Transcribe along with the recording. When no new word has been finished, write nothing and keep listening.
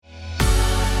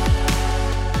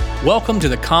Welcome to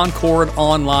the Concord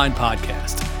Online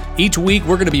Podcast. Each week,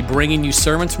 we're going to be bringing you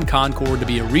sermons from Concord to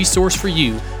be a resource for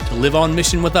you to live on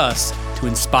mission with us to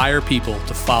inspire people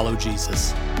to follow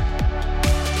Jesus.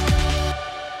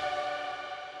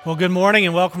 Well, good morning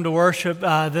and welcome to worship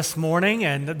this morning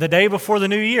and the day before the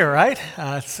new year, right?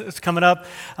 It's coming up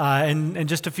in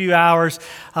just a few hours.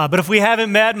 But if we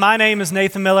haven't met, my name is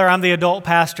Nathan Miller. I'm the adult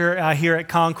pastor here at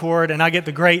Concord, and I get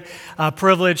the great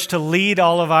privilege to lead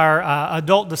all of our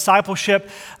adult discipleship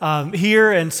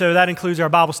here. And so that includes our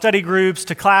Bible study groups,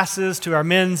 to classes, to our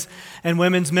men's and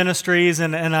women's ministries,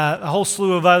 and a whole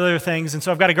slew of other things. And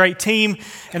so I've got a great team,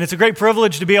 and it's a great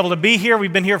privilege to be able to be here.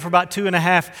 We've been here for about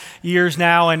 2.5 years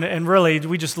now, and really,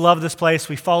 we just love this place.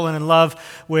 We've fallen in love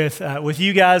with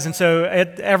you guys, and so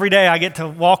every day I get to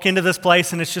walk into this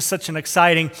place, and it's just such an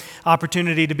exciting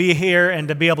opportunity to be here and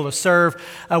to be able to serve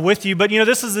with you. But,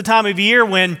 this is the time of year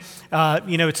when,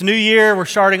 it's New Year. We're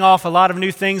starting off a lot of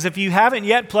new things. If you haven't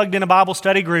yet plugged in a Bible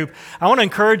study group, I want to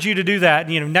encourage you to do that.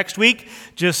 Next week,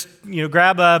 just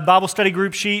grab a Bible study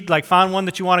group sheet, find one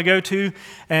that you want to go to,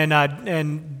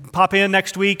 and pop in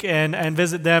next week and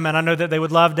visit them. And I know that they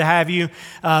would love to have you.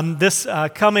 This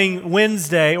coming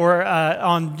Wednesday, or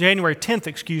on January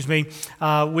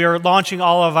 10th, we are launching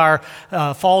all of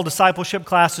our fall discipleship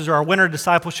classes, or our winter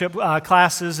discipleship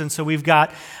classes. And so we've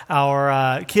got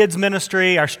our kids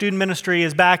ministry, our student ministry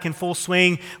is back in full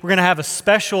swing. We're going to have a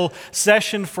special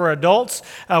session for adults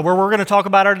where we're going to talk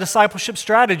about our discipleship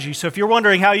strategy. So if you're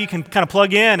wondering how you can kind of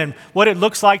plug in and what it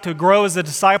looks like to grow as a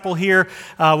disciple here,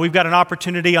 we've got an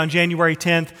opportunity on January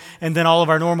 10th, and then all of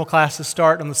our normal classes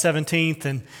start on the 17th.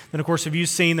 And then, of course, if you've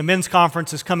seen, the men's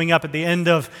conference is coming up at the end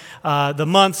of the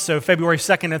month, so February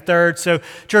 2nd and 3rd. So,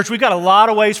 church, we've got a lot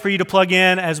of ways for you to plug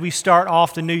in as we start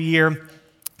off the new year.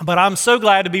 But I'm so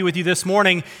glad to be with you this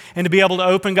morning and to be able to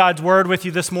open God's Word with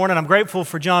you this morning. I'm grateful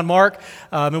for John Mark,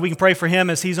 and we can pray for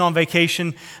him as he's on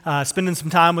vacation, spending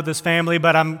some time with his family.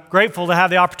 But I'm grateful to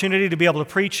have the opportunity to be able to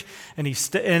preach in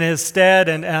his stead,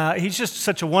 and he's just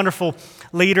such a wonderful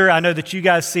leader. I know that you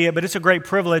guys see it, but it's a great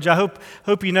privilege. I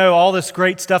hope you know all this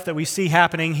great stuff that we see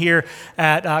happening here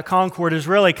at Concord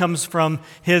really comes from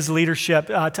his leadership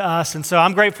to us. And so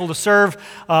I'm grateful to serve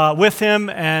with him,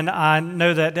 and I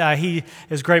know that he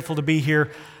is grateful to be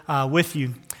here with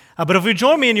you. But if you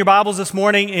join me in your Bibles this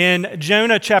morning in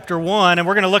Jonah chapter 1, and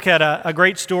we're going to look at a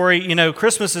great story.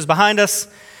 Christmas is behind us.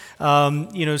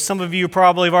 Some of you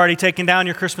probably have already taken down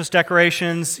your Christmas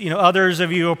decorations. Others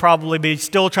of you will probably be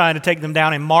still trying to take them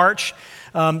down in March.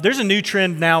 There's a new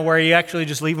trend now where you actually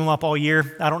just leave them up all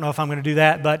year. I don't know if I'm going to do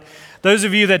that, but those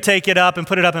of you that take it up and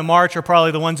put it up in March are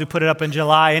probably the ones who put it up in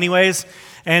July anyways,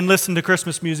 and listen to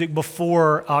Christmas music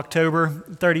before October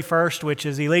 31st, which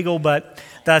is illegal, but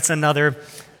that's another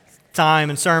time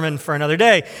and sermon for another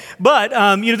day. But,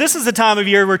 this is the time of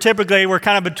year where typically we're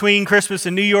kind of between Christmas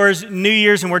and New Year's,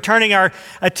 and we're turning our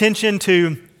attention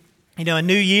to a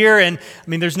new year. And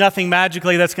there's nothing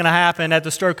magically that's going to happen at the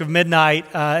stroke of midnight.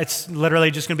 It's literally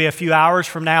just going to be a few hours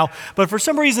from now. But for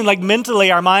some reason,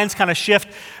 mentally, our minds kind of shift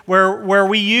where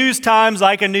we use times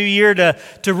like a new year to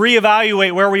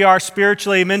reevaluate where we are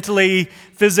spiritually, mentally,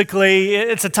 physically.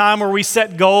 It's a time where we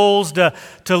set goals to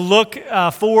look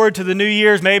forward to the new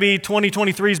year's. Maybe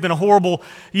 2023 has been a horrible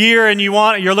year, and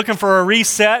you're looking for a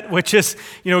reset, which is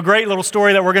a great little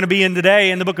story that we're going to be in today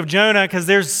in the book of Jonah, because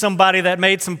there's somebody that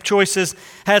made some choices,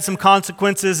 had some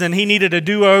consequences, and he needed a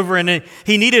do-over, and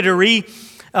he needed a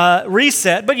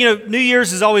reset. But New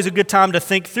Year's is always a good time to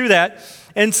think through that.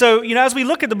 And so, as we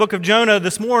look at the book of Jonah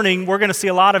this morning, we're going to see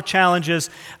a lot of challenges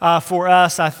for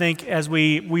us, I think, as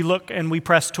we look and we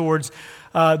press towards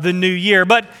the new year.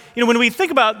 But, when we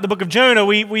think about the book of Jonah,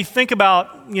 we think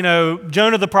about,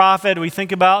 Jonah the prophet, we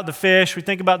think about the fish, we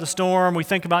think about the storm, we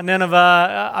think about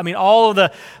Nineveh, all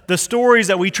of the stories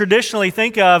that we traditionally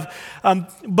think of.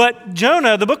 But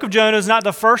Jonah, the book of Jonah, is not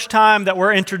the first time that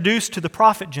we're introduced to the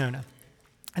prophet Jonah.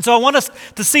 And so I want us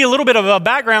to see a little bit of a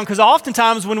background, because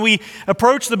oftentimes when we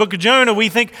approach the book of Jonah, we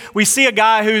think we see a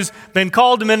guy who's been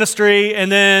called to ministry, and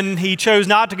then he chose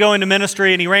not to go into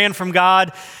ministry, and he ran from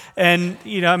God. And,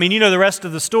 the rest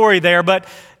of the story there. But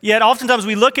yet oftentimes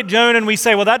we look at Jonah and we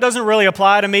say, well, that doesn't really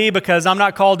apply to me because I'm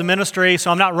not called to ministry,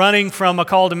 so I'm not running from a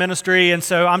call to ministry, and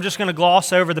so I'm just going to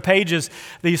gloss over the pages,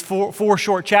 these four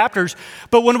short chapters.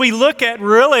 But when we look at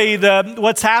really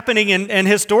what's happening and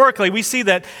historically, we see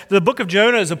that the book of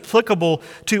Jonah is applicable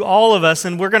to all of us,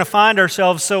 and we're going to find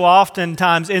ourselves so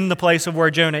oftentimes in the place of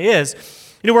where Jonah is.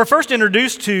 We're first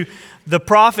introduced to the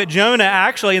prophet Jonah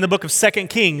actually in the book of 2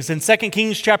 Kings. In 2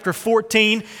 Kings chapter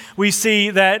 14, we see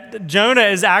that Jonah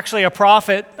is actually a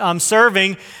prophet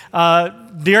serving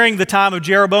during the time of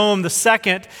Jeroboam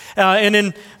II. And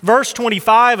in verse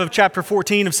 25 of chapter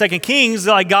 14 of 2 Kings,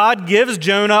 God gives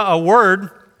Jonah a word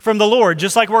from the Lord,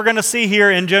 just like we're going to see here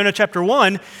in Jonah chapter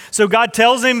 1. So God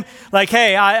tells him,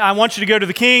 hey, I want you to go to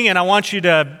the king, and I want you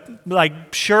to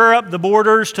shore up the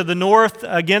borders to the north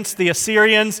against the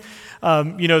Assyrians.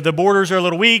 The borders are a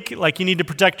little weak, you need to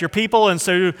protect your people. And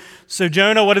so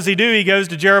Jonah, what does he do? He goes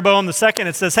to Jeroboam II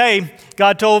and says, hey,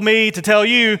 God told me to tell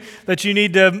you that you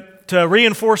need to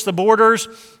reinforce the borders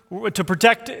to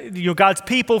protect God's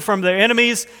people from their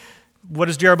enemies. What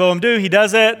does Jeroboam do? He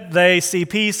does it. They see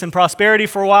peace and prosperity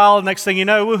for a while. Next thing you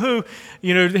know, woohoo,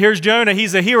 here's Jonah.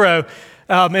 He's a hero.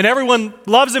 And everyone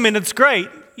loves him, and it's great.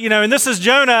 And this is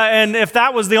Jonah, and if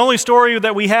that was the only story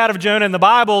that we had of Jonah in the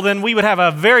Bible, then we would have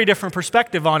a very different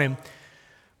perspective on him.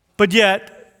 But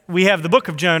yet, we have the book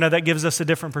of Jonah that gives us a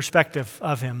different perspective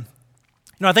of him.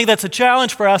 I think that's a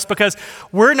challenge for us because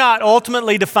we're not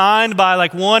ultimately defined by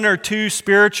one or two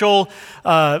spiritual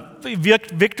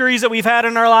victories that we've had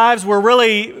in our lives. We're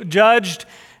really judged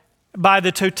by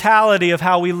the totality of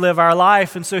how we live our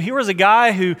life. And so here was a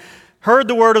guy who heard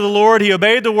the word of the Lord. He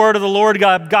obeyed the word of the Lord.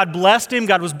 God blessed him.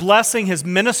 God was blessing his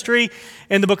ministry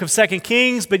in the book of 2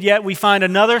 Kings, but yet we find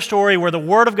another story where the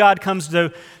word of God comes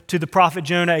to the prophet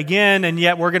Jonah again, and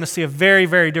yet we're going to see a very,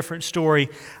 very different story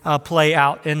play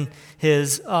out in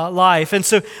his life. And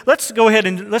so let's go ahead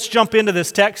and let's jump into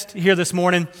this text here this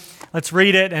morning. Let's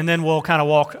read it, and then we'll kind of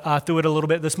walk through it a little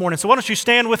bit this morning. So why don't you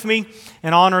stand with me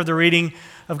and honor the reading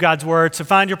of God's word. So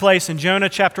find your place in Jonah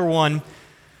chapter 1,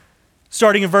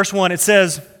 starting in verse 1. It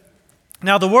says,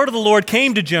 "Now the word of the Lord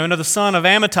came to Jonah, the son of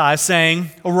Amittai, saying,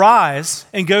 'Arise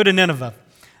and go to Nineveh,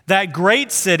 that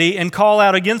great city, and call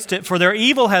out against it, for their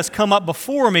evil has come up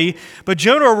before me.' But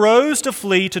Jonah arose to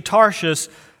flee to Tarshish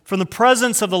from the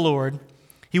presence of the Lord.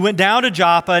 He went down to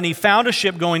Joppa, and he found a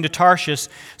ship going to Tarshish.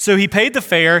 So he paid the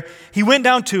fare. He went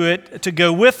down to it to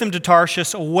go with them to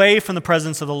Tarshish, away from the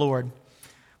presence of the Lord.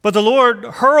 But the Lord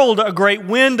hurled a great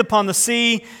wind upon the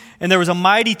sea, and there was a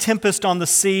mighty tempest on the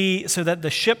sea, so that the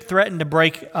ship threatened to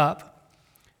break up.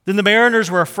 Then the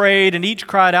mariners were afraid, and each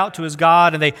cried out to his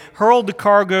God, and they hurled the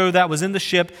cargo that was in the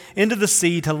ship into the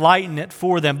sea to lighten it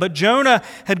for them. But Jonah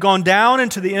had gone down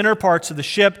into the inner parts of the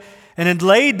ship, and had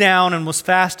laid down and was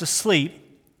fast asleep.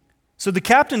 So the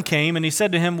captain came, and he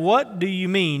said to him, 'What do you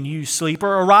mean, you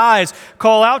sleeper? Arise,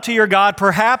 call out to your God.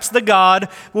 Perhaps the God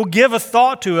will give a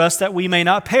thought to us that we may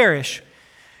not perish.'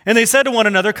 And they said to one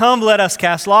another, 'Come, let us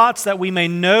cast lots, that we may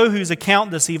know whose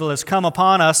account this evil has come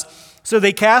upon us.' So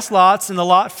they cast lots, and the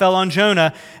lot fell on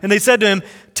Jonah. And they said to him,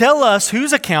 'Tell us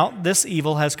whose account this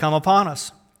evil has come upon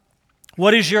us.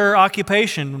 What is your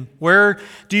occupation? Where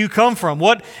do you come from?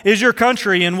 What is your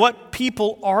country, and what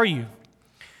people are you?'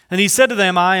 And he said to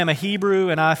them, 'I am a Hebrew,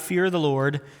 and I fear the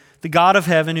Lord, the God of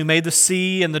heaven, who made the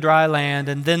sea and the dry land.'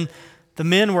 And then the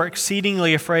men were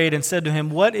exceedingly afraid and said to him,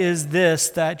 'What is this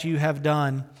that you have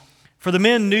done?' For the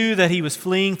men knew that he was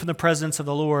fleeing from the presence of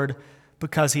the Lord,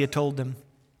 because he had told them.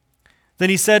 Then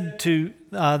he said to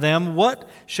them, 'What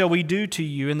shall we do to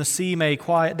you? And the sea may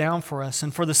quiet down for us.'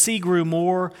 And for the sea grew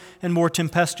more and more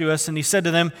tempestuous. And he said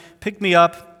to them, 'Pick me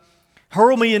up,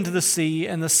 hurl me into the sea,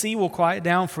 and the sea will quiet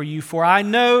down for you. For I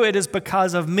know it is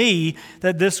because of me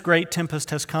that this great tempest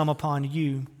has come upon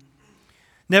you.'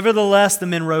 Nevertheless, the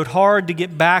men rowed hard to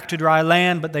get back to dry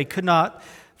land, but they could not,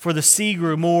 for the sea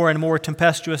grew more and more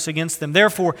tempestuous against them.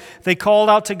 Therefore they called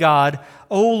out to God,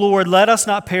 'O Lord, let us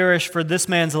not perish for this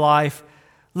man's life.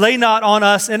 Lay not on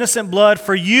us innocent blood,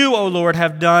 for you, O Lord,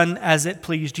 have done as it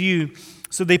pleased you.'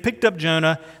 So they picked up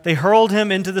Jonah, they hurled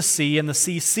him into the sea, and the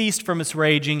sea ceased from its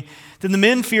raging. Then the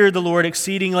men feared the Lord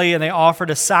exceedingly, and they offered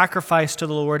a sacrifice to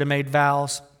the Lord and made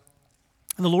vows.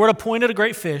 And the Lord appointed a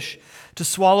great fish to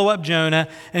swallow up Jonah,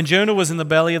 and Jonah was in the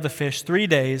belly of the fish 3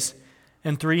 days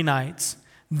and 3 nights.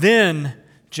 Then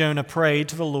Jonah prayed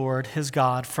to the Lord his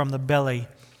God from the belly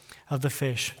of the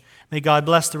fish." May God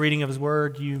bless the reading of his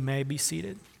word. You may be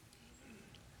seated.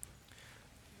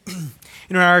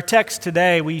 In our text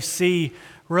today, we see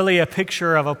really a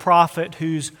picture of a prophet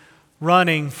who's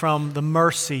running from the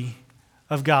mercy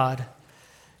of God.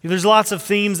 There's lots of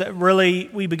themes that really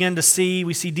we begin to see.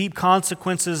 We see deep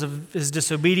consequences of his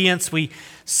disobedience. We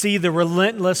see the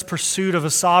relentless pursuit of a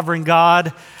sovereign God.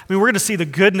 I mean, we're going to see the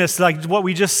goodness, like what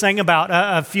we just sang about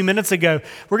a few minutes ago.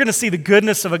 We're going to see the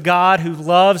goodness of a God who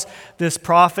loves this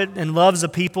prophet and loves the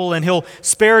people, and he'll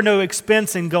spare no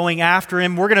expense in going after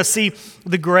him. We're going to see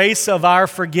the grace of our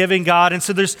forgiving God. And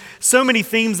so there's so many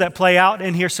themes that play out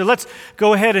in here. So let's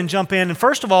go ahead and jump in. And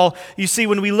first of all, you see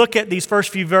when we look at these first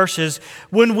few verses,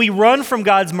 when we run from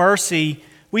God's mercy,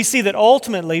 we see that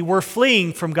ultimately we're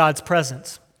fleeing from God's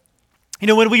presence.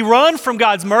 When we run from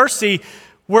God's mercy,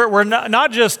 we're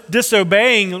not just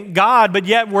disobeying God, but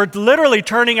yet we're literally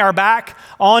turning our back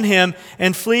on him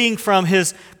and fleeing from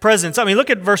his presence. I mean, look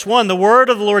at verse 1. The word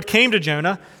of the Lord came to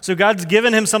Jonah, so God's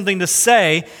given him something to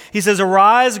say. He says,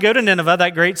 "Arise, go to Nineveh,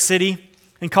 that great city,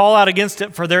 and call out against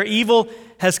it, for their evil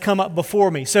has come up before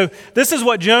me." So this is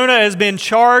what Jonah has been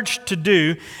charged to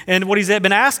do and what he's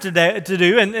been asked to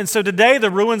do. And so today, the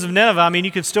ruins of Nineveh, I mean,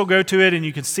 you can still go to it and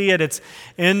you can see it. It's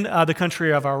in the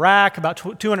country of Iraq, about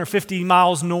 250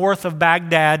 miles north of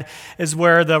Baghdad is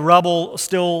where the rubble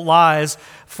still lies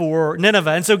for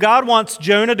Nineveh. And so God wants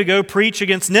Jonah to go preach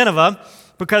against Nineveh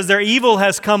because their evil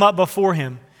has come up before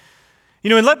him.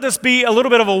 And let this be a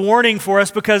little bit of a warning for us,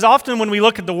 because often when we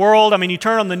look at the world, I mean, you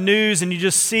turn on the news and you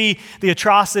just see the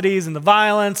atrocities and the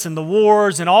violence and the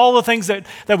wars and all the things that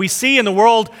we see in the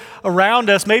world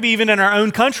around us, maybe even in our own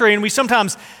country. And we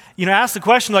sometimes, ask the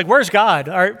question like, where's God?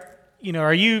 Do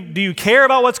you care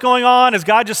about what's going on? Is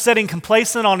God just sitting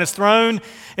complacent on his throne,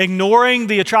 ignoring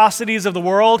the atrocities of the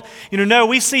world? No,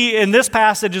 we see in this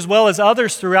passage as well as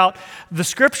others throughout the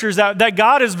scriptures that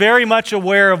God is very much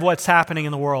aware of what's happening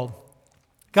in the world.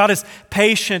 God is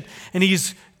patient and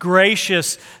he's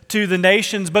gracious to the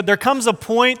nations, but there comes a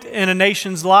point in a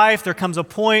nation's life, there comes a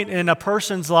point in a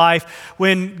person's life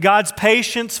when God's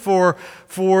patience for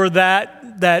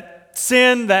that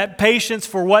sin, that patience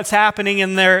for what's happening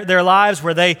in their lives,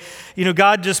 where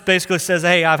God just basically says,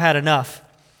 "Hey, I've had enough."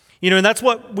 And that's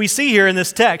what we see here in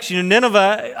this text.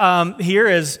 Nineveh here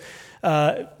is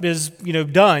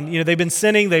done. They've been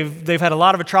sinning. They've had a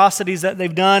lot of atrocities that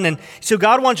they've done. And so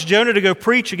God wants Jonah to go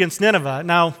preach against Nineveh.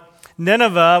 Now,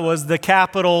 Nineveh was the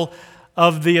capital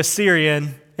of the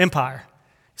Assyrian Empire.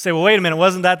 You say, well, wait a minute.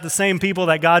 Wasn't that the same people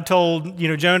that God told,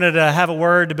 Jonah to have a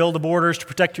word to build the borders to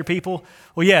protect your people?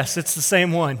 Well, yes, it's the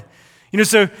same one.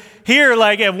 So here,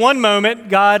 like at one moment,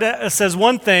 God says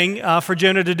one thing for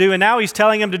Jonah to do, and now he's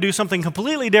telling him to do something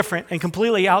completely different and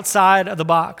completely outside of the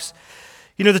box.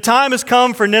 The time has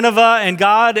come for Nineveh, and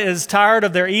God is tired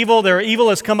of their evil. Their evil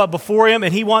has come up before him,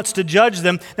 and he wants to judge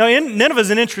them. Now, Nineveh is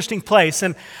an interesting place,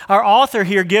 and our author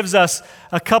here gives us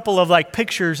a couple of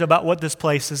pictures about what this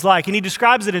place is like, and he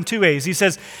describes it in two ways. He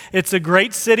says it's a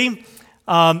great city,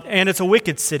 and it's a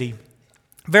wicked city.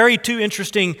 Very two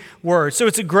interesting words. So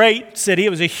it's a great city. It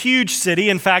was a huge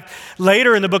city. In fact,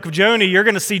 later in the book of Jonah, you're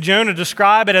going to see Jonah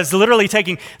describe it as literally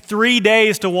taking 3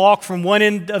 days to walk from one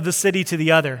end of the city to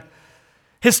the other.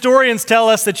 Historians tell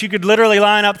us that you could literally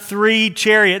line up 3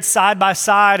 chariots side by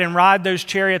side and ride those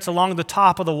chariots along the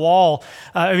top of the wall.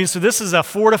 So this is a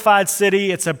fortified city.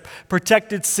 It's a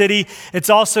protected city. It's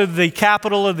also the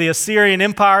capital of the Assyrian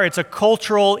Empire. It's a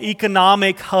cultural,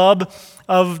 economic hub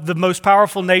of the most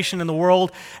powerful nation in the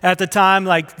world at the time.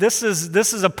 This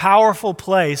is a powerful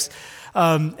place.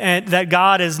 And that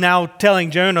God is now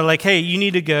telling Jonah, hey, you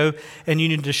need to go and you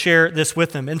need to share this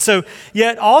with them. And so,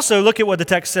 yet also look at what the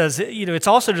text says. It's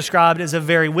also described as a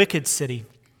very wicked city.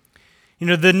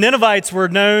 The Ninevites were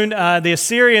known, the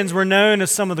Assyrians were known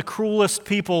as some of the cruelest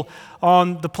people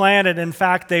on the planet. In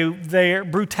fact, their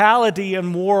brutality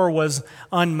in war was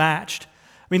unmatched.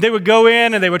 They would go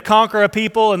in and they would conquer a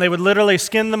people and they would literally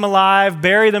skin them alive,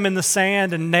 bury them in the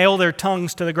sand, and nail their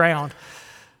tongues to the ground.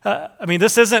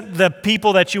 This isn't the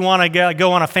people that you want to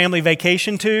go on a family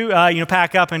vacation to,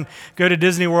 pack up and go to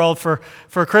Disney World for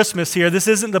Christmas here. This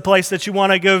isn't the place that you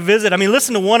want to go visit.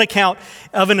 Listen to one account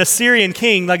of an Assyrian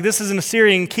king. This is an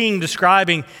Assyrian king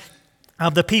describing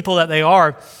the people that they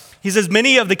are. He says,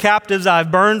 "Many of the captives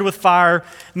I've burned with fire,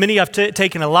 many I've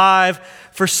taken alive.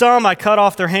 For some I cut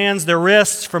off their hands, their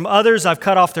wrists. From others I've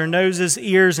cut off their noses,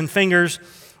 ears, and fingers.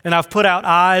 And I've put out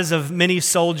eyes of many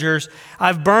soldiers.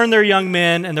 I've burned their young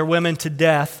men and their women to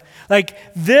death."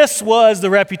 This was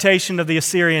the reputation of the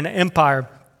Assyrian Empire.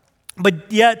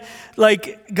 But yet,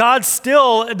 God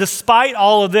still, despite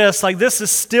all of this, this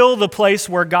is still the place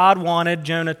where God wanted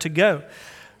Jonah to go.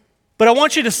 But I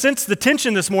want you to sense the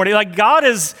tension this morning. Like God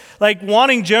is like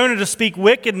wanting Jonah to speak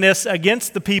wickedness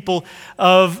against the people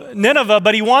of Nineveh,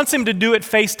 but he wants him to do it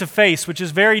face to face, which is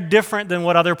very different than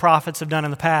what other prophets have done in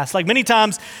the past. Like many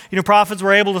times, prophets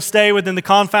were able to stay within the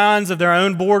confines of their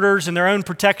own borders and their own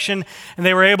protection, and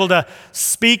they were able to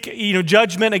speak,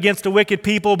 judgment against a wicked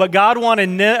people. But God wanted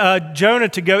Jonah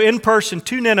to go in person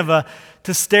to Nineveh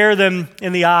to stare them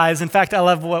in the eyes. In fact, I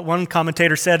love what one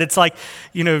commentator said. It's like,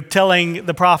 telling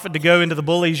the prophet to go into the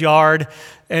bully's yard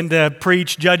and to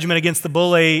preach judgment against the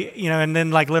bully, and then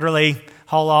like literally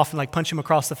haul off and like punch him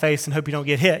across the face and hope you don't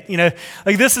get hit.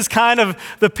 Like this is kind of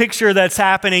the picture that's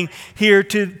happening here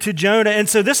to Jonah. And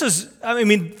so this is,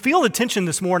 feel the tension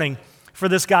this morning for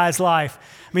this guy's life.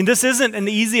 This isn't an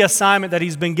easy assignment that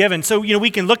he's been given. So,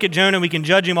 we can look at Jonah, we can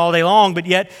judge him all day long, but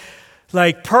yet,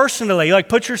 like personally, like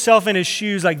put yourself in his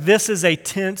shoes, like this is a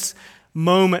tense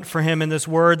moment for him in this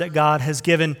word that God has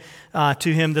given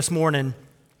to him this morning.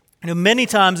 Many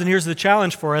times, and here's the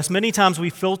challenge for us, many times we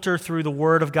filter through the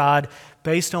word of God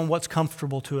based on what's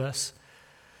comfortable to us.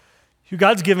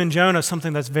 God's given Jonah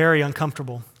something that's very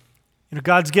uncomfortable.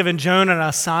 God's given Jonah an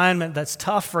assignment that's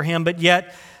tough for him, but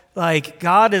yet like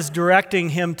God is directing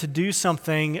him to do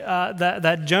something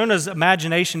that Jonah's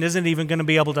imagination isn't even going to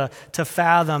be able to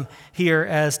fathom here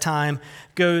as time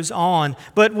goes on.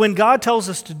 But when God tells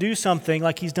us to do something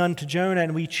like he's done to Jonah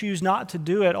and we choose not to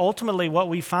do it, ultimately what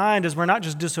we find is we're not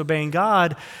just disobeying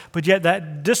God, but yet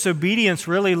that disobedience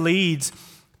really leads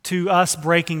to us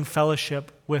breaking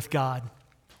fellowship with God.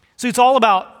 So it's all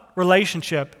about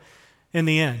relationship in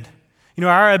the end.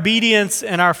 Our obedience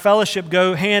and our fellowship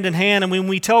go hand in hand. And when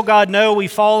we tell God no, we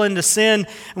fall into sin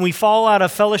and we fall out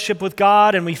of fellowship with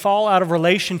God and we fall out of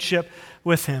relationship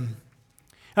with him.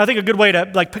 And I think a good way to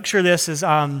picture this is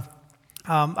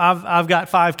I've got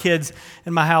 5 kids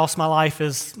in my house. My life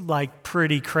is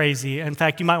pretty crazy. In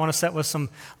fact, you might want to sit with some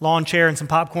lawn chair and some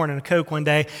popcorn and a Coke one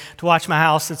day to watch my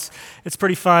house. It's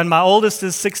pretty fun. My oldest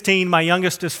is 16, my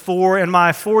youngest is 4, and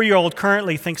my 4-year-old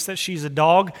currently thinks that she's a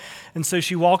dog. And so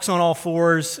she walks on all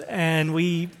fours, and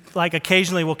we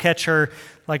occasionally will catch her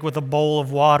with a bowl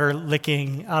of water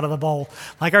licking out of the bowl,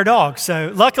 like our dog.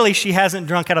 So luckily she hasn't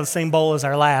drunk out of the same bowl as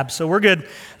our lab, so we're good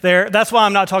there. That's why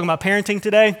I'm not talking about parenting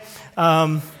today.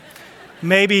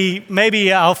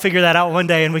 Maybe I'll figure that out one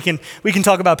day and we can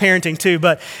talk about parenting too.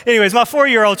 But anyways, my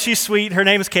 4-year-old, she's sweet. Her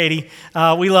name is Katie.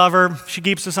 We love her. She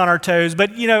keeps us on our toes.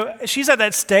 But she's at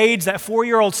that stage, that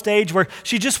 4-year-old stage where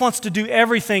she just wants to do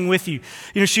everything with you.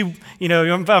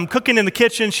 If I'm cooking in the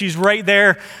kitchen, she's right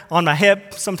there on my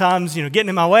hip, sometimes, getting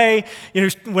in my way.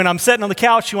 When I'm sitting on the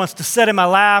couch, she wants to sit in my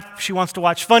lap. She wants to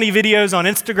watch funny videos on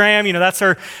Instagram. That's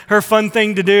her fun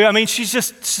thing to do. She's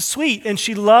just sweet and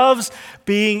she loves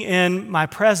being in my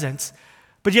presence.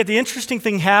 But yet the interesting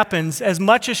thing happens, as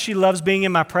much as she loves being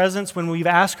in my presence, when we've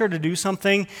asked her to do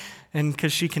something, and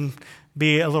because she can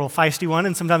be a little feisty one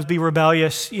and sometimes be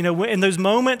rebellious, in those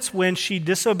moments when she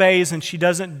disobeys and she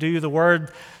doesn't do the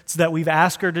words that we've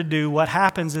asked her to do, what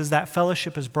happens is that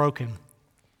fellowship is broken.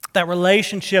 That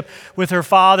relationship with her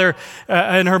father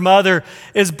and her mother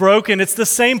is broken. It's the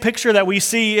same picture that we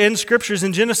see in scriptures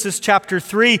in Genesis chapter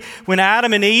 3 when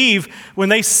Adam and Eve, when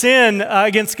they sin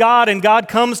against God and God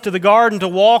comes to the garden to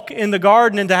walk in the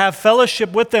garden and to have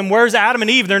fellowship with them. Where's Adam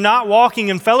and Eve? They're not walking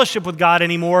in fellowship with God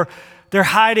anymore. They're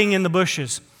hiding in the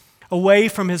bushes, away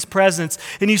from his presence.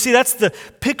 And you see, that's the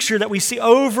picture that we see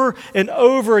over and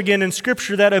over again in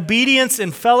Scripture, that obedience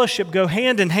and fellowship go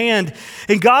hand in hand.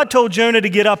 And God told Jonah to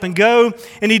get up and go,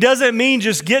 and he doesn't mean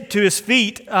just get to his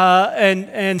feet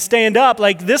and stand up.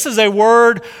 This is a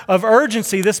word of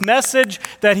urgency. This message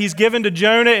that he's given to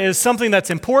Jonah is something that's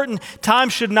important. Time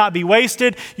should not be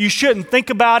wasted. You shouldn't think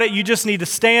about it. You just need to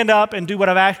stand up and do what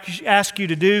I've asked you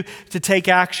to do, to take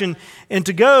action and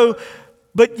to go.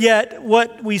 But yet,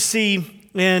 what we see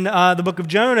in the book of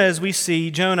Jonah is we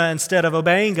see Jonah, instead of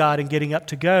obeying God and getting up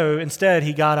to go, instead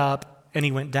he got up and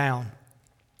he went down.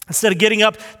 Instead of getting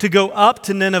up to go up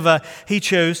to Nineveh, he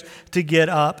chose to get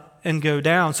up and go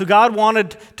down. So God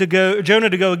wanted Jonah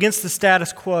to go against the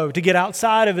status quo, to get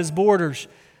outside of his borders,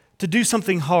 to do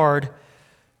something hard.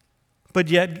 But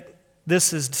yet,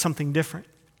 this is something different.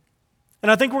 And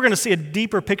I think we're going to see a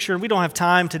deeper picture. We don't have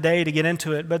time today to get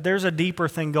into it, but there's a deeper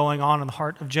thing going on in the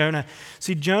heart of Jonah.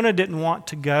 See, Jonah didn't want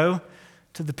to go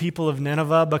to the people of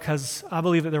Nineveh because I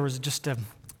believe that there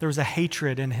was a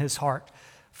hatred in his heart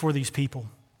for these people.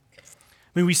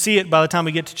 We see it by the time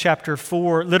we get to chapter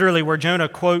 4, literally where Jonah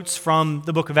quotes from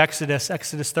the book of Exodus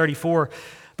 34.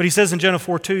 But he says in Jonah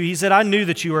 4:2, he said, I knew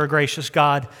that you were a gracious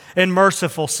God and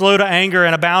merciful, slow to anger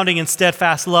and abounding in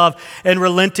steadfast love and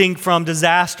relenting from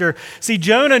disaster. See,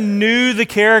 Jonah knew the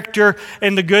character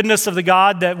and the goodness of the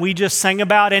God that we just sang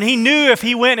about. And he knew if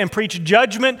he went and preached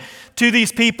judgment to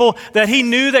these people, that he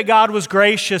knew that God was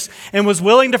gracious and was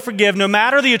willing to forgive. No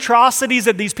matter the atrocities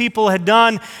that these people had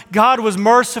done, God was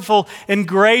merciful and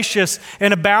gracious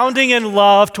and abounding in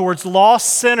love towards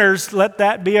lost sinners. Let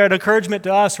that be an encouragement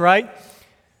to us, right?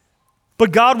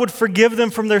 But God would forgive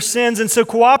them from their sins. And so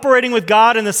cooperating with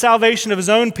God in the salvation of his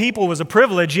own people was a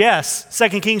privilege, yes.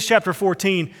 2 Kings chapter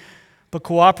 14. But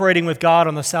cooperating with God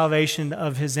on the salvation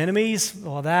of his enemies,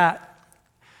 well, that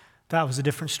was a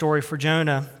different story for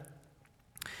Jonah.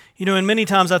 You know, and many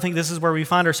times I think this is where we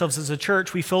find ourselves as a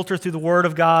church. We filter through the Word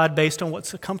of God based on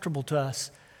what's comfortable to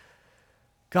us.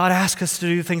 God asks us to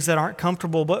do things that aren't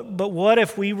comfortable, but what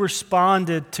if we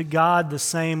responded to God the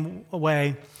same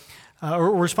way?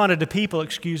 Or responded to people, in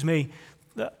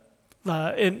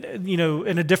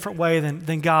a different way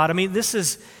than God. I mean,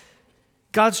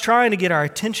 God's trying to get our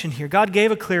attention here. God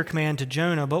gave a clear command to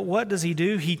Jonah, but what does he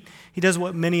do? He does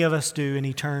what many of us do, and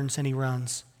he turns and he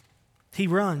runs. He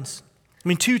runs. I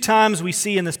mean, 2 times we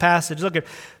see in this passage, look at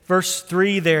verse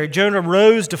 3 there. Jonah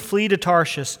rose to flee to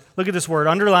Tarshish. Look at this word,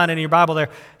 underline it in your Bible there.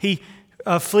 He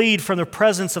fled from the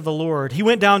presence of the Lord. He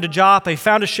went down to Joppa. He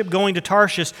found a ship going to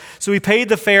Tarshish. So he paid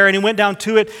the fare and he went down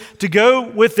to it to go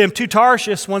with them to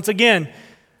Tarshish once again,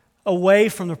 away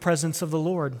from the presence of the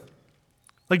Lord.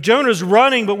 Like Jonah's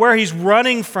running, but where he's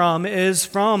running from is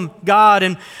from God.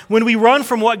 And when we run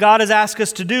from what God has asked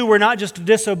us to do, we're not just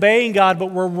disobeying God, but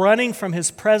we're running from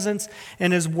his presence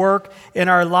and his work in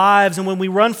our lives. And when we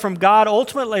run from God,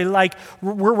 ultimately, like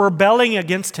we're rebelling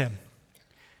against him.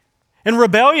 And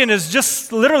rebellion is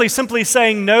just literally simply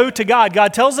saying no to God.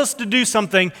 God tells us to do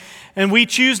something, and we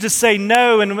choose to say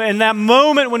no. And in that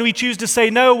moment when we choose to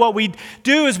say no, what we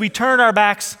do is we turn our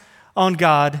backs on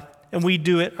God, and we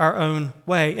do it our own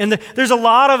way. And there's a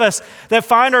lot of us that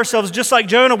find ourselves just like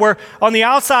Jonah, where on the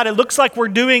outside it looks like we're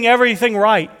doing everything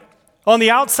right. On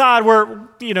the outside,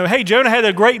 hey, Jonah had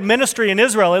a great ministry in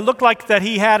Israel. It looked like that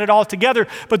he had it all together,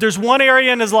 but there's one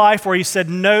area in his life where he said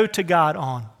no to God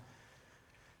on.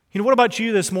 You know, what about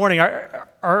you this morning?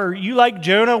 Are you like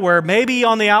Jonah, where maybe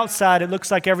on the outside it looks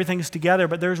like everything's together,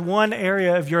 but there's one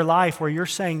area of your life where you're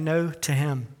saying no to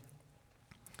him?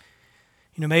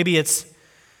 You know, maybe it's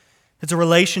a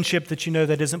relationship that you know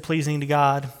that isn't pleasing to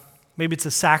God. Maybe it's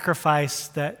a sacrifice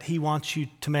that he wants you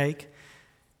to make.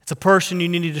 It's a person you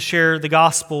need to share the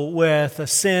gospel with, a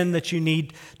sin that you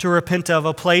need to repent of,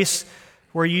 a place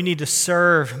where you need to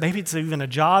serve. Maybe it's even a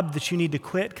job that you need to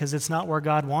quit because it's not where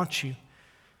God wants you.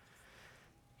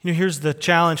 You know, here's the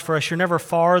challenge for us. You're never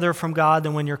farther from God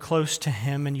than when you're close to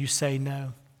him and you say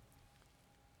no.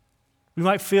 We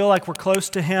might feel like we're close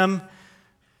to him,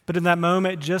 but in that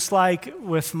moment, just like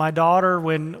with my daughter,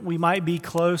 when we might be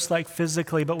close, like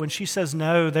physically, but when she says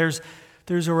no, there's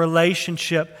a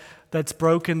relationship that's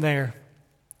broken there.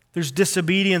 There's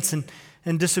disobedience,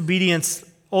 and disobedience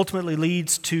ultimately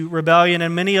leads to rebellion,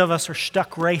 and many of us are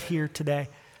stuck right here today.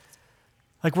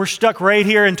 Like we're stuck right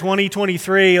here in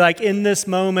 2023, like in this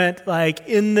moment, like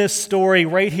in this story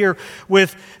right here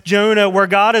with Jonah, where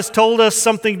God has told us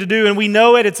something to do and we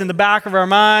know it. It's in the back of our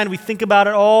mind. We think about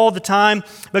it all the time.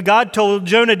 But God told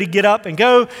Jonah to get up and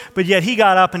go, but yet he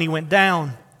got up and he went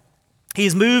down.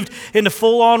 He's moved into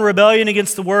full-on rebellion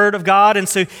against the word of God. And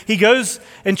so he goes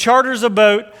and charters a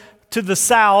boat to the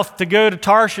south to go to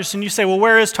Tarshish. And you say, well,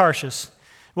 where is Tarshish?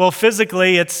 Well,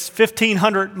 physically, it's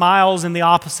 1,500 miles in the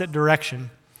opposite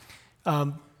direction.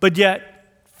 But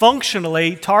yet,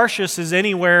 functionally, Tarshish is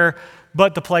anywhere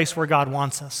but the place where God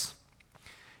wants us.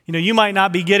 You know, you might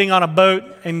not be getting on a boat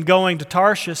and going to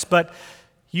Tarshish, but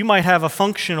you might have a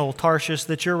functional Tarshish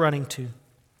that you're running to.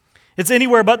 It's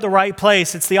anywhere but the right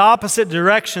place. It's the opposite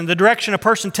direction, the direction a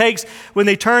person takes when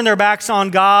they turn their backs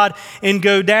on God and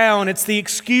go down. It's the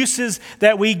excuses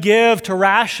that we give to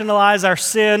rationalize our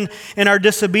sin and our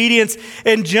disobedience.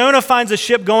 And Jonah finds a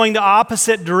ship going the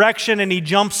opposite direction and he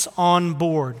jumps on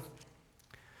board.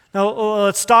 Now,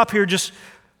 let's stop here just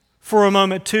for a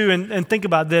moment too and think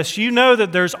about this. You know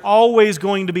that there's always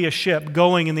going to be a ship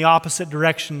going in the opposite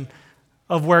direction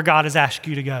of where God has asked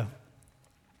you to go.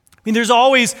 I mean, there's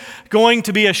always going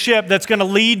to be a ship that's going to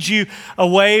lead you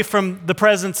away from the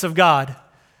presence of God.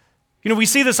 You know, we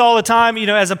see this all the time. You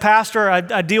know, as a pastor,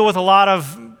 I deal with a lot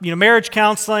of, marriage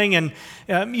counseling and,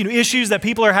 issues that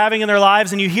people are having in their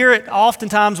lives. And you hear it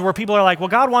oftentimes where people are like, well,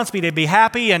 God wants me to be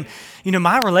happy. And,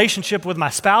 my relationship with my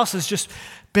spouse has just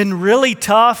been really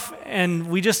tough. And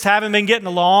we just haven't been getting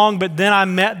along. But then I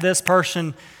met this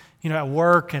person, at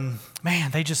work, and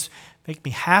man, they just make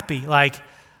me happy. Like,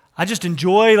 I just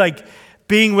enjoy like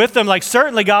being with them. Like,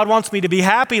 certainly God wants me to be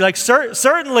happy. Like,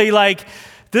 certainly, like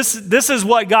this is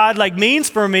what God like means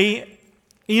for me.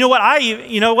 You know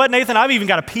what, Nathan? I've even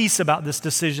got a peace about this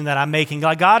decision that I'm making.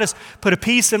 Like, God has put a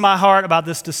peace in my heart about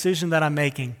this decision that I'm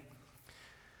making.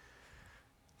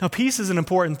 Now, peace is an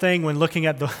important thing when looking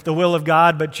at the will of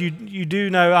God, but you do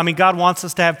know, I mean, God wants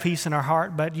us to have peace in our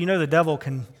heart, but the devil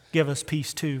can give us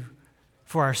peace too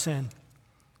for our sin.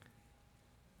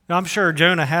 Now, I'm sure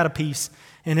Jonah had a peace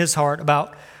in his heart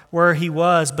about where he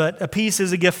was, but a peace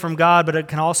is a gift from God, but it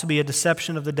can also be a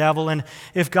deception of the devil. And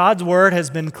if God's word has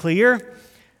been clear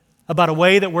about a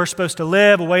way that we're supposed to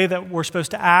live, a way that we're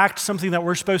supposed to act, something that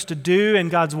we're supposed to do, and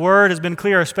God's word has been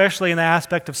clear, especially in the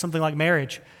aspect of something like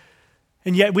marriage,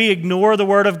 and yet we ignore the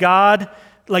word of God,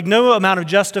 like no amount of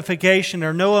justification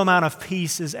or no amount of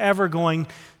peace is ever going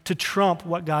to trump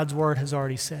what God's word has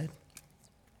already said.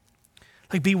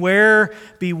 Like, beware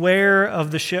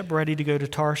of the ship ready to go to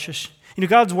Tarshish.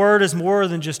 God's word is more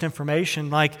than just information.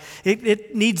 Like,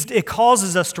 it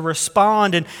causes us to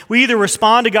respond, and we either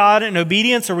respond to God in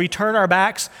obedience or we turn our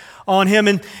backs on him.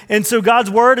 And so God's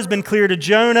word has been clear to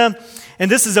Jonah, and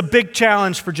this is a big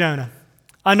challenge for Jonah.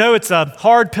 I know it's a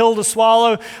hard pill to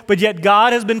swallow, but yet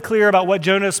God has been clear about what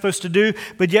Jonah is supposed to do,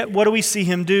 but yet what do we see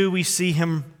him do? We see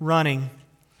him running.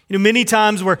 Many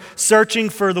times we're searching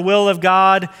for the will of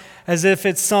God as if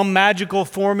it's some magical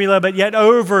formula, but yet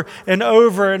over and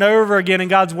over and over again in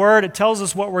God's word, it tells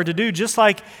us what we're to do, just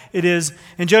like it is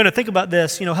in Jonah. Think about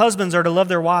this. Husbands are to love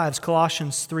their wives,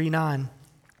 Colossians 3:9.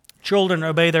 Children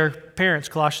obey their parents,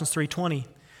 Colossians 3:20.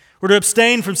 We're to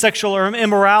abstain from sexual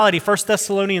immorality, 1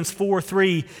 Thessalonians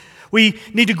 4:3. We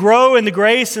need to grow in the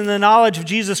grace and the knowledge of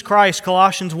Jesus Christ,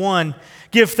 Colossians 1.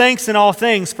 Give thanks in all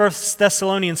things, 1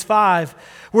 Thessalonians 5.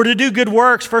 We're to do good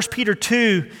works, 1 Peter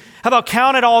 2. How about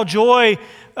count it all joy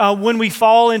when we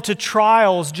fall into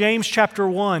trials, James chapter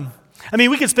 1. I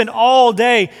mean, we could spend all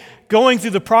day going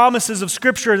through the promises of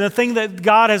Scripture, the thing that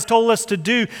God has told us to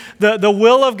do, the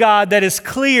will of God that is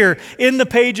clear in the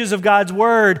pages of God's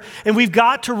Word. And we've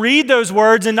got to read those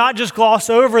words and not just gloss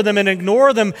over them and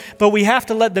ignore them, but we have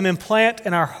to let them implant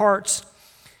in our hearts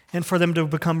and for them to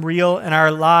become real in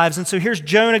our lives. And so here's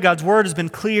Jonah. God's Word has been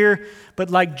clear, but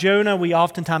like Jonah, we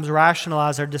oftentimes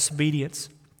rationalize our disobedience.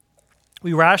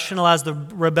 We rationalize the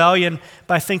rebellion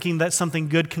by thinking that something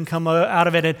good can come out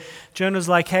of it. And Jonah's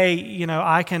like, hey,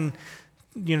 I can,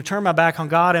 turn my back on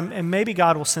God, and maybe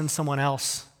God will send someone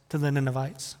else to the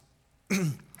Ninevites.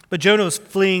 But Jonah was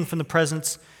fleeing from the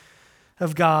presence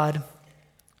of God.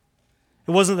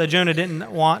 It wasn't that Jonah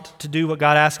didn't want to do what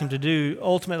God asked him to do.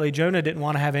 Ultimately, Jonah didn't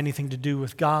want to have anything to do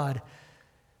with God.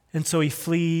 And so he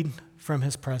fled from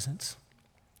his presence.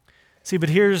 See, but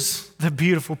here's the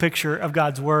beautiful picture of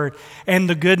God's word and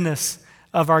the goodness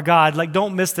of our God. Like,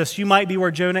 don't miss this. You might be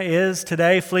where Jonah is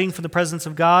today, fleeing from the presence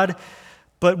of God.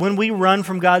 But when we run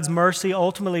from God's mercy,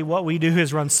 ultimately what we do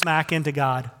is run smack into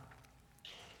God.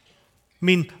 I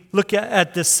mean, look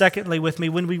at this secondly with me.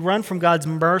 When we run from God's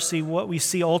mercy, what we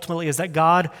see ultimately is that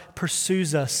God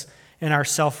pursues us in our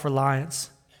self-reliance.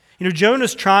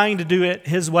 Jonah's trying to do it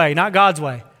his way, not God's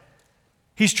way.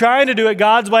 He's trying to do it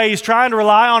God's way. He's trying to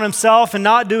rely on himself and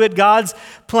not do it God's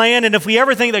plan. And if we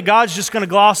ever think that God's just going to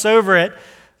gloss over it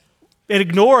and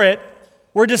ignore it,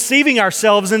 we're deceiving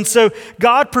ourselves. And so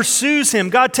God pursues him.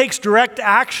 God takes direct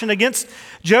action against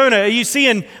Jonah. You see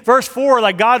in verse 4,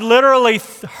 like God literally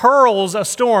hurls a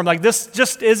storm. Like this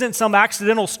just isn't some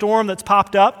accidental storm that's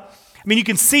popped up. I mean, you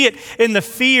can see it in the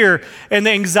fear and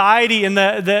the anxiety and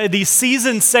these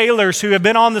seasoned sailors who have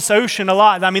been on this ocean a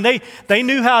lot. I mean, they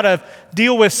knew how to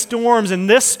deal with storms, and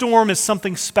this storm is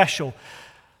something special.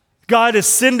 God is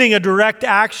sending a direct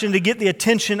action to get the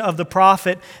attention of the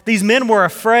prophet. These men were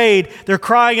afraid. They're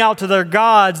crying out to their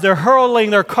gods. They're hurling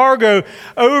their cargo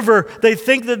over. They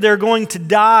think that they're going to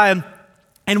die.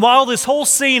 And while this whole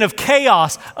scene of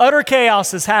chaos, utter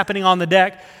chaos is happening on the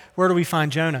deck, where do we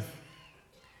find Jonah?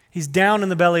 He's down in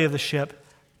the belly of the ship,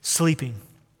 sleeping.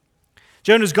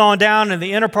 Jonah's gone down in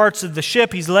the inner parts of the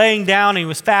ship. He's laying down, and he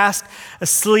was fast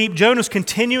asleep. Jonah's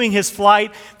continuing his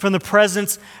flight from the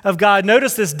presence of God.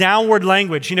 Notice this downward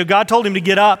language. God told him to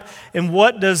get up. And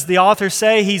what does the author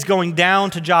say? He's going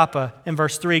down to Joppa in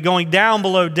verse 3, going down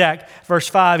below deck, verse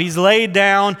 5. He's laid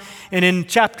down, and in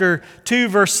chapter 2,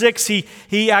 verse 6,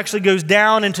 he actually goes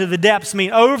down into the depths. I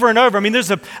mean, over and over. I mean,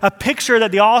 there's a picture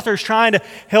that the author is trying to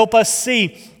help us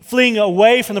see. Fleeing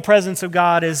away from the presence of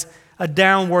God is a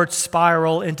downward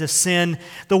spiral into sin.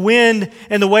 The wind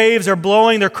and the waves are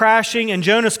blowing, they're crashing, and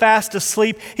Jonah's fast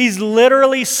asleep. He's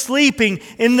literally sleeping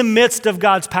in the midst of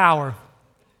God's power.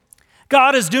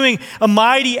 God is doing a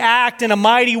mighty act and a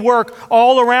mighty work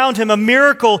all around him, a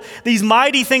miracle. These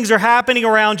mighty things are happening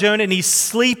around Jonah, and he's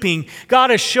sleeping. God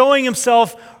is showing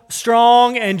himself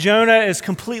strong, and Jonah is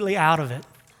completely out of it.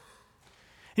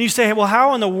 And you say, well,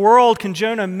 how in the world can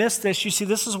Jonah miss this? You see,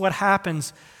 this is what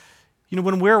happens.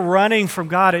 When we're running from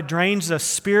God, it drains us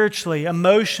spiritually,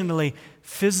 emotionally,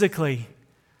 physically.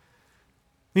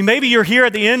 Maybe you're here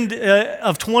at the end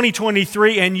of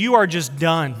 2023 and you are just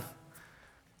done.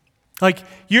 Like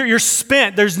you're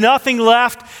spent. There's nothing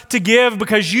left to give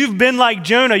because you've been like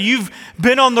Jonah. You've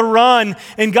been on the run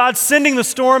and God's sending the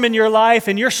storm in your life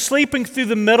and you're sleeping through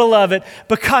the middle of it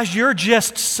because you're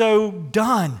just so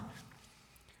done.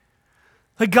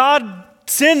 Like God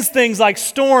sends things like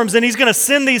storms, and he's going to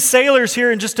send these sailors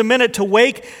here in just a minute to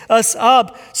wake us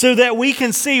up so that we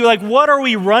can see, like, what are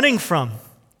we running from?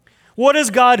 What has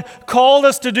God called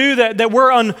us to do that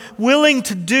we're unwilling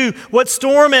to do? What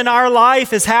storm in our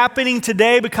life is happening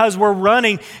today because we're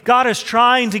running? God is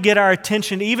trying to get our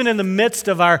attention, even in the midst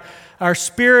of our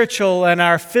spiritual and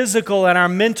our physical and our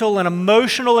mental and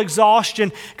emotional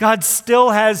exhaustion. God still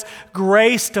has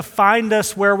grace to find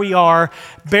us where we are,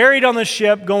 buried on the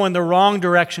ship, going the wrong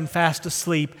direction, fast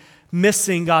asleep,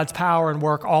 missing God's power and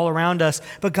work all around us.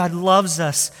 But God loves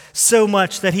us so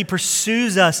much that he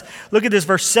pursues us. Look at this,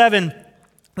 verse 7.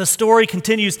 The story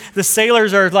continues. The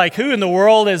sailors are like, who in the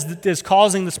world is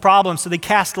causing this problem? So they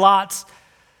cast lots.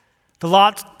 The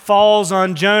lot falls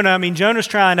on Jonah. Jonah's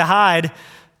trying to hide.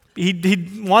 He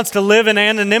wants to live in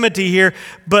anonymity here,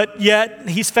 but yet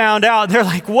he's found out. They're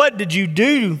like, what did you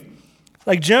do?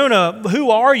 Like, Jonah,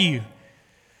 who are you?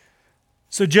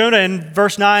 So Jonah in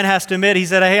verse 9 has to admit, he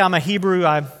said, hey, I'm a Hebrew.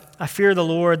 I fear the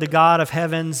Lord, the God of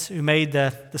heavens, who made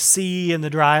the sea and the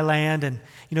dry land. And,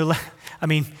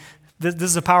 this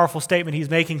is a powerful statement he's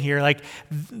making here. Like,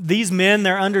 these men,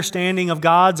 their understanding of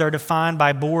gods are defined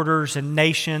by borders and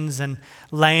nations and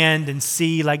land and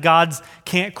sea. Like, gods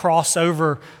can't cross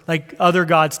over like other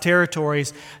gods'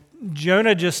 territories.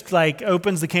 Jonah just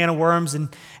opens the can of worms and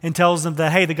tells them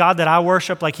that, hey, the God that I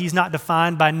worship, he's not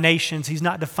defined by nations. He's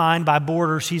not defined by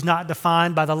borders. He's not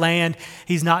defined by the land.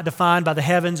 He's not defined by the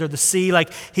heavens or the sea.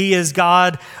 He is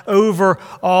God over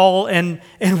all. And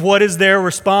what is their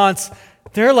response?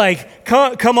 They're like,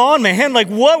 come on, man.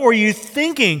 What were you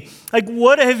thinking?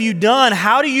 What have you done?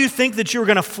 How do you think that you were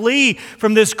going to flee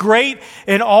from this great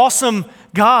and awesome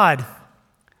God?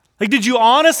 Did you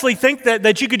honestly think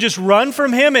that you could just run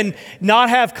from him and not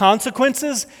have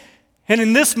consequences? And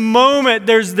in this moment,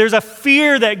 there's a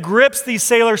fear that grips these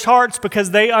sailors' hearts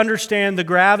because they understand the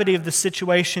gravity of the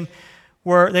situation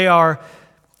where they are.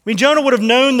 Jonah would have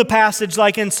known the passage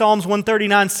like in Psalms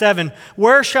 139:7.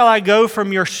 Where shall I go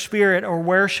from your spirit, or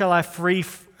where shall I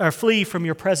flee from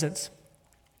your presence?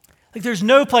 There's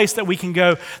no place that we can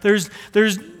go. There's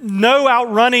no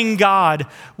outrunning God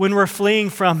when we're fleeing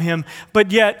from him.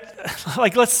 But yet,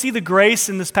 let's see the grace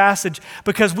in this passage,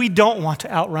 because we don't want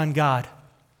to outrun God.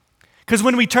 Because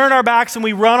when we turn our backs and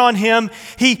we run on him,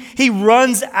 he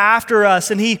runs after us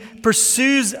and he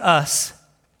pursues us.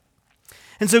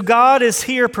 And so God is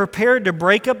here prepared to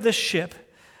break up this ship,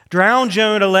 drown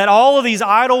Jonah, let all of these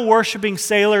idol-worshiping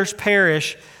sailors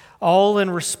perish, all in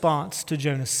response to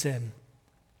Jonah's sin.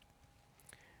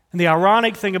 And the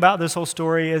ironic thing about this whole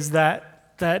story is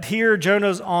that here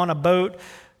Jonah's on a boat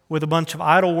with a bunch of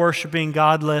idol-worshiping,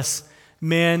 godless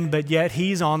men, but yet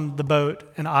he's on the boat,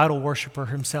 an idol worshiper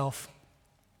himself.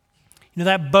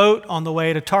 That boat on the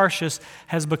way to Tarshish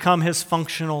has become his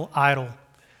functional idol.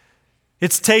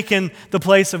 It's taken the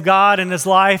place of God in his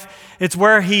life. It's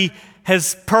where he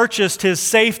has purchased his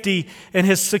safety and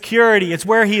his security. It's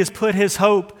where he has put his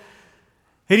hope.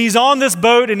 And he's on this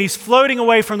boat and he's floating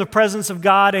away from the presence of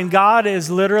God, and God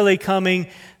is literally coming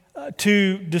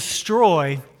to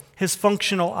destroy his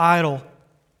functional idol.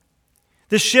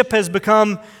 This ship has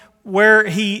become where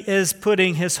he is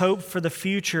putting his hope for the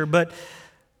future, but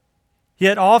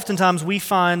yet oftentimes we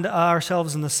find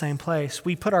ourselves in the same place.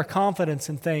 We put our confidence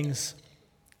in things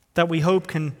that we hope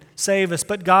can save us,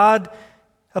 but God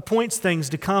appoints things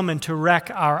to come and to wreck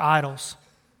our idols.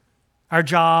 Our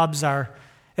jobs, our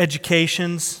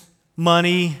educations,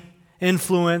 money,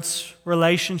 influence,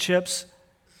 relationships.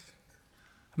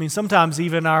 Sometimes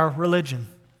even our religion.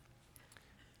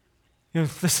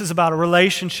 This is about a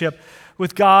relationship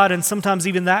with God, and sometimes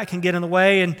even that can get in the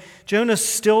way, and Jonah's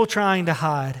still trying to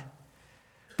hide.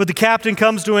 But the captain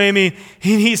comes to him and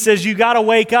he says, you got to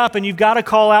wake up and you've got to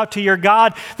call out to your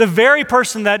God. The very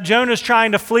person that Jonah's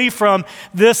trying to flee from,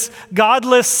 this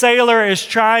godless sailor is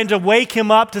trying to wake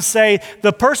him up to say,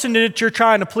 the person that you're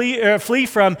trying to flee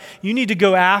from, you need to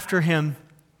go after him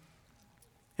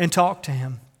and talk to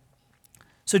him.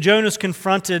 So Jonah's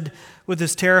confronted with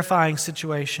this terrifying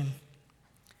situation.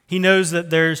 He knows that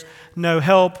there's no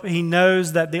help. He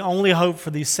knows that the only hope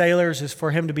for these sailors is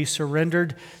for him to be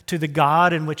surrendered to the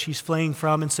God in which he's fleeing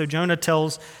from. And so Jonah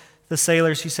tells the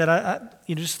sailors, he said,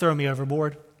 you just throw me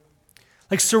overboard.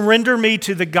 Like, surrender me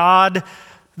to the God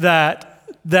that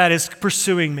is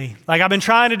pursuing me. Like, I've been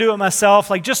trying to do it myself.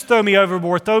 Like, just throw me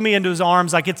overboard. Throw me into his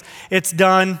arms. Like, it's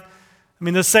done. I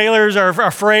mean, the sailors are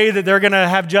afraid that they're going to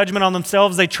have judgment on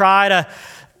themselves. They try to,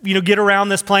 get around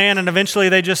this plan, and eventually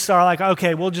they just are like,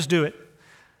 okay, we'll just do it.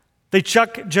 They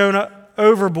chuck Jonah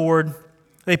overboard.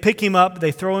 They pick him up.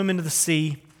 They throw him into the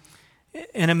sea,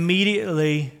 and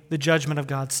immediately the judgment of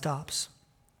God stops.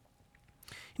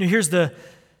 Here's the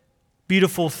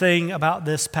beautiful thing about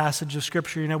this passage of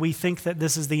Scripture. We think that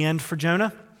this is the end for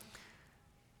Jonah.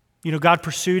 God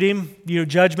pursued him.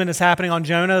 Judgment is happening on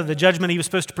Jonah, the judgment he was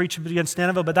supposed to preach against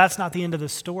Nineveh, but that's not the end of the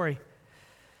story.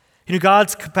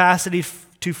 God's capacity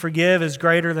to forgive is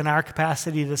greater than our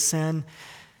capacity to sin.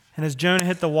 And as Jonah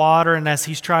hit the water, and as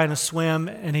he's trying to swim,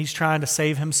 and he's trying to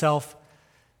save himself,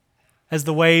 as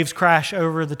the waves crash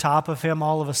over the top of him,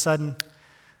 all of a sudden,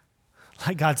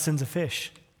 like, God sends a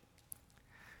fish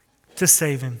to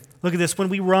save him. Look at this. When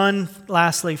we run,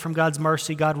 lastly, from God's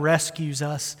mercy, God rescues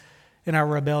us in our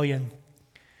rebellion.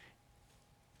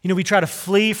 We try to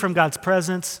flee from God's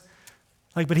presence,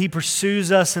 but he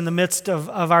pursues us in the midst of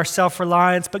our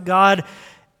self-reliance. But God,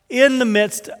 in the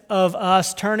midst of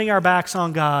us turning our backs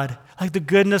on God, the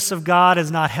goodness of God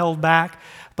is not held back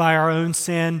by our own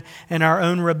sin and our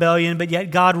own rebellion, but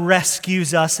yet God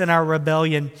rescues us in our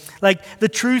rebellion. The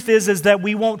truth is that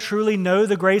we won't truly know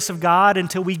the grace of God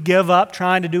until we give up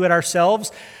trying to do it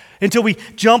ourselves, until we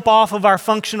jump off of our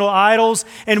functional idols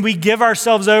and we give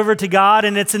ourselves over to God.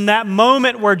 And it's in that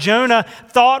moment where Jonah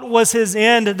thought was his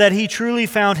end that he truly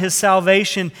found his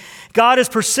salvation. God is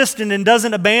persistent and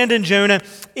doesn't abandon Jonah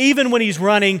even when he's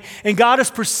running, and God is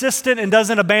persistent and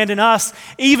doesn't abandon us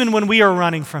even when we are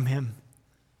running from him.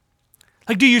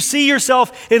 Do you see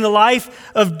yourself in the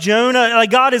life of Jonah?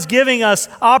 God is giving us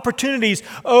opportunities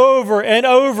over and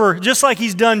over, just like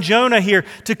he's done Jonah here,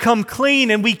 to come clean,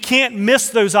 and we can't miss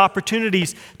those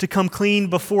opportunities to come clean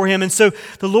before him. And so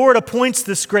the Lord appoints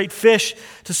this great fish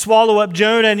to swallow up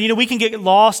Jonah, and we can get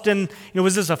lost in,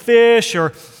 was this a fish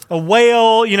or a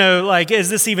whale? Is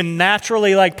this even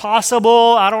naturally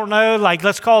possible? I don't know.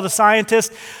 Let's call the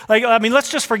scientist.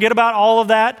 Let's just forget about all of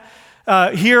that.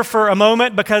 Here for a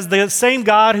moment, because the same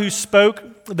God who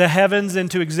spoke the heavens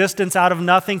into existence out of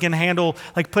nothing can handle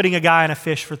putting a guy in a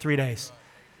fish for 3 days.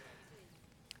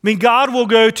 God will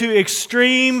go to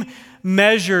extreme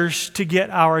measures to get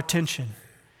our attention.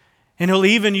 And he'll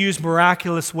even use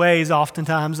miraculous ways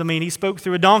oftentimes. He spoke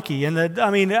through a donkey. And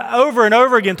over and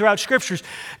over again throughout Scriptures,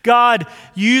 God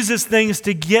uses things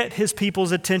to get his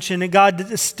people's attention, and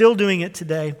God is still doing it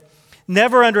today.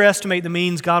 Never underestimate the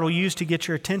means God will use to get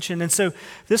your attention. And so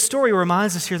this story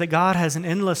reminds us here that God has an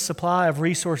endless supply of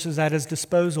resources at his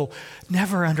disposal.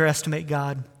 Never underestimate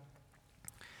God.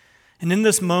 And in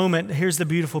this moment, here's the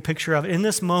beautiful picture of it. In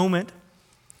this moment,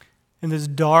 in this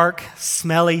dark,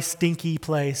 smelly, stinky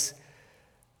place,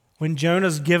 when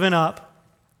Jonah's given up,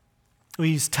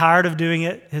 he's tired of doing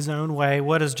it his own way,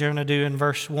 what does Jonah do in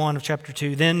verse 1 of chapter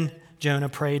 2? Then Jonah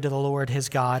prayed to the Lord his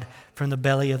God from the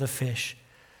belly of the fish.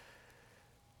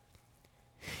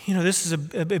 This is a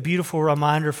beautiful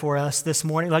reminder for us this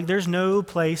morning. There's no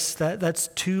place that's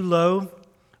too low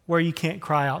where you can't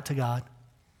cry out to God.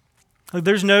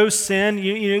 There's no sin.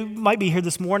 You might be here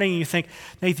this morning and you think,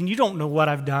 Nathan, you don't know what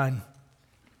I've done.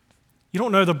 You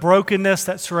don't know the brokenness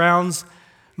that surrounds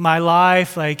my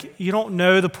life. You don't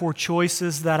know the poor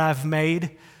choices that I've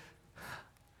made.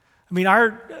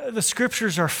 The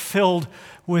Scriptures are filled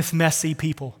with messy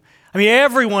people.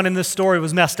 Everyone in this story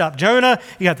was messed up. Jonah,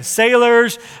 you got the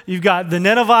sailors, you've got the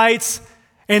Ninevites,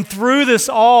 and through this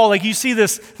all, you see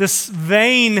this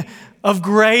vein of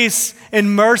grace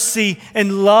and mercy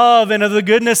and love and of the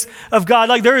goodness of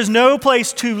God. There is no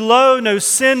place too low, no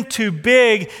sin too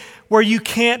big where you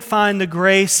can't find the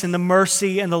grace and the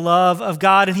mercy and the love of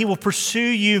God, and he will pursue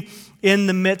you in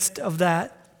the midst of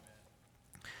that.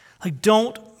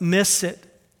 Don't miss it.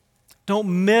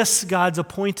 Don't miss God's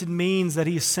appointed means that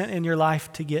he has sent in your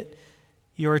life to get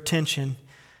your attention.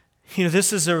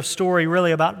 This is a story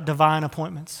really about divine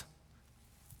appointments.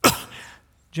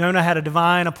 Jonah had a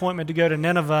divine appointment to go to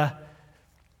Nineveh,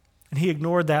 and he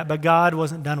ignored that, but God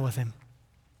wasn't done with him.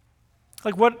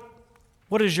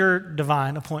 What is your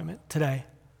divine appointment today?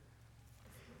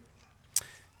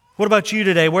 What about you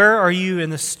today? Where are you in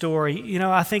this story?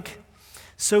 I think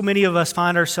so many of us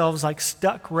find ourselves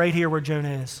stuck right here where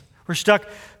Jonah is. We're stuck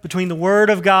between the Word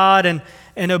of God and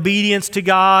obedience to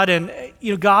God. And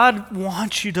God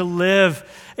wants you to live.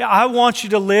 I want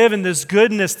you to live in this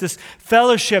goodness, this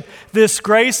fellowship, this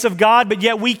grace of God, but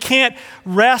yet we can't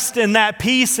rest in that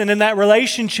peace and in that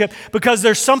relationship because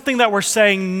there's something that we're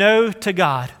saying no to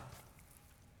God.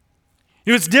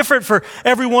 It's different for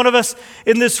every one of us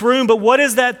in this room, but what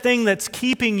is that thing that's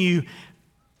keeping you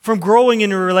from growing in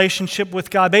your relationship with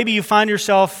God? Maybe you find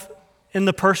yourself in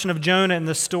the person of Jonah in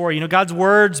this story. God's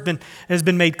word's has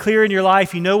been made clear in your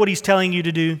life. You know what He's telling you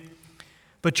to do,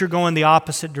 but you're going the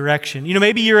opposite direction.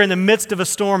 Maybe you're in the midst of a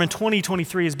storm and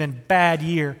 2023 has been a bad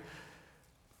year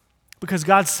because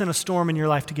God sent a storm in your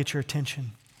life to get your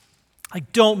attention.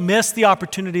 Don't miss the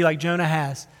opportunity like Jonah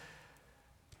has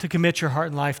to commit your heart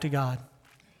and life to God.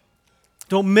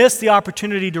 Don't miss the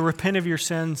opportunity to repent of your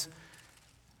sins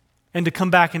and to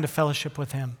come back into fellowship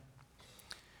with Him.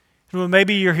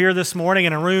 Maybe you're here this morning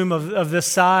in a room of this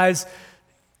size.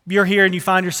 You're here and you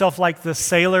find yourself like the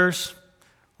sailors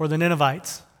or the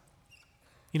Ninevites.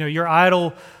 You're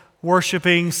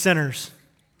idol-worshiping sinners.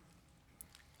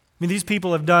 These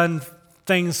people have done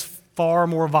things far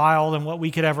more vile than what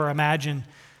we could ever imagine,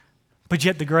 but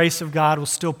yet the grace of God was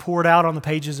still poured out on the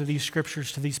pages of these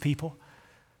scriptures to these people.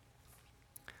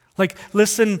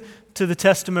 Listen to the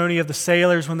testimony of the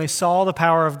sailors when they saw the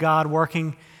power of God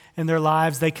working in their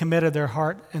lives. They committed their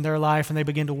heart and their life and they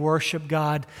began to worship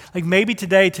God. Maybe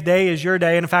today is your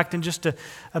day. And in fact, in just a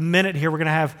minute here, we're going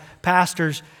to have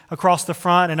pastors across the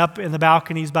front and up in the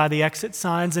balconies by the exit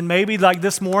signs. And maybe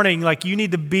this morning, you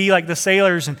need to be like the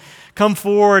sailors and come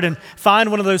forward and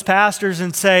find one of those pastors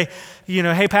and say,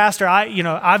 hey, pastor,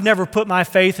 I've never put my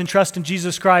faith and trust in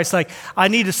Jesus Christ. I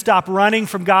need to stop running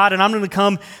from God, and I'm going to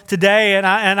come today, and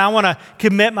I want to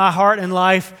commit my heart and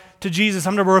life to Jesus.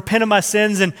 I'm going to repent of my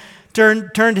sins and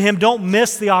turn to Him. Don't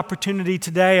miss the opportunity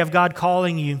today of God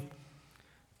calling you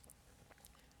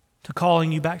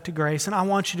back to grace. And I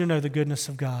want you to know the goodness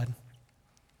of God.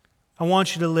 I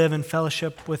want you to live in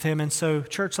fellowship with Him. And so,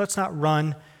 church, let's not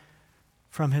run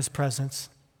from His presence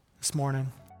this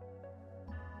morning.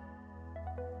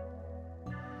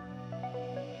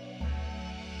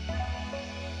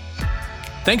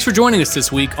 Thanks for joining us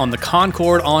this week on the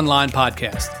Concord Online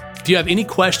Podcast. If you have any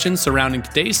questions surrounding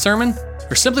today's sermon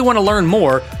or simply want to learn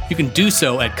more, you can do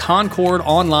so at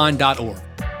concordonline.org.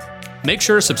 Make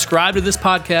sure to subscribe to this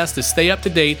podcast to stay up to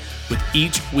date with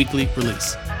each weekly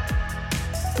release.